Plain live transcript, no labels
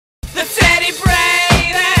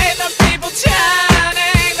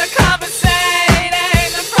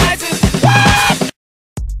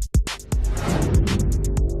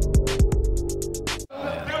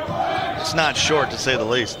short, to say the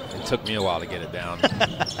least. It took me a while to get it down.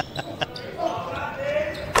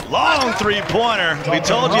 Long three-pointer. We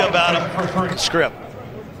told you about him. Script.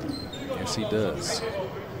 Yes, he does.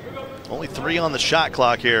 Only 3 on the shot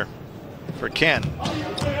clock here for Ken.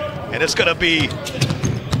 And it's going to be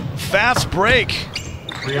fast break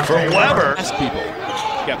for Weber. Ask people.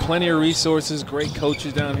 You got plenty of resources, great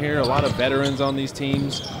coaches down here, a lot of veterans on these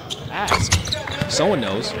teams. Ask. Someone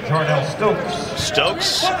knows.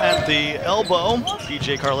 Stokes at the elbow.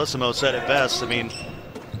 PJ Carlissimo said it best. I mean,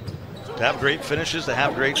 to have great finishes, to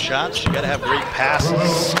have great shots, you got to have great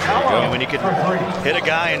passes. And when you can hit a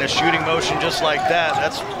guy in a shooting motion just like that,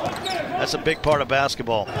 that's a big part of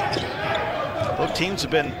basketball. Both teams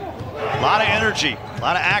have been a lot of energy, a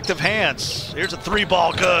lot of active hands. Here's a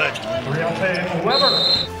 3-ball, good.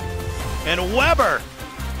 And Weber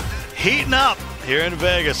heating up here in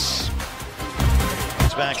Vegas.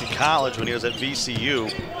 He's back in college when he was at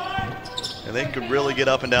VCU. And they could really get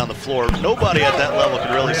up and down the floor. Nobody at that level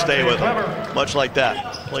could really stay with him, much like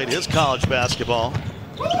that. Played his college basketball.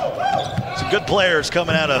 Some good players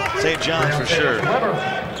coming out of St. John's for sure.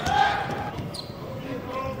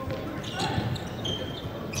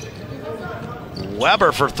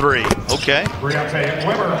 Weber for 3. Okay. He'll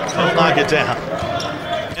knock it down.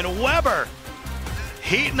 And Weber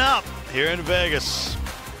heating up here in Vegas.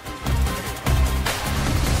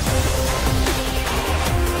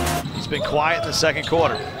 He's been quiet in the second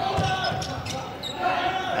quarter.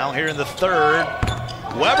 Now here in the third.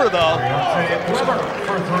 Weber though.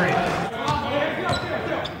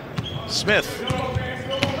 Smith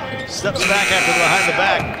steps back after behind the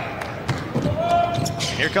back.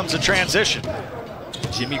 Here comes the transition.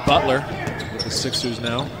 Jimmy Butler with the Sixers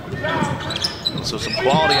now. So some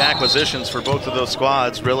quality acquisitions for both of those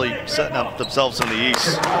squads, really setting up themselves in the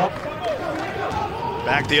East.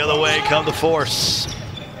 Back the other way come the Force.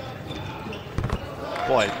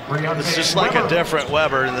 Boy, it's just like a different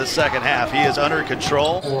Weber in the second half. He is under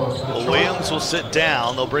control. Williams will sit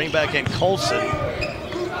down. They'll bring back in Colson.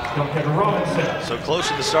 So close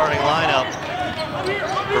to the starting lineup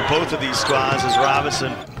for both of these squads is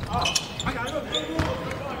Robinson.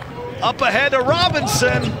 Up ahead to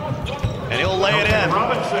Robinson, and he'll lay it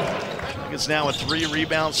in. It's now with 3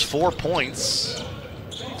 rebounds, 4 points.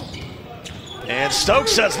 And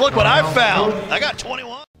Stokes says, look what I found. I got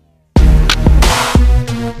 21.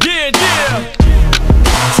 Yeah, yeah.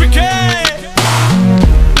 Tricky.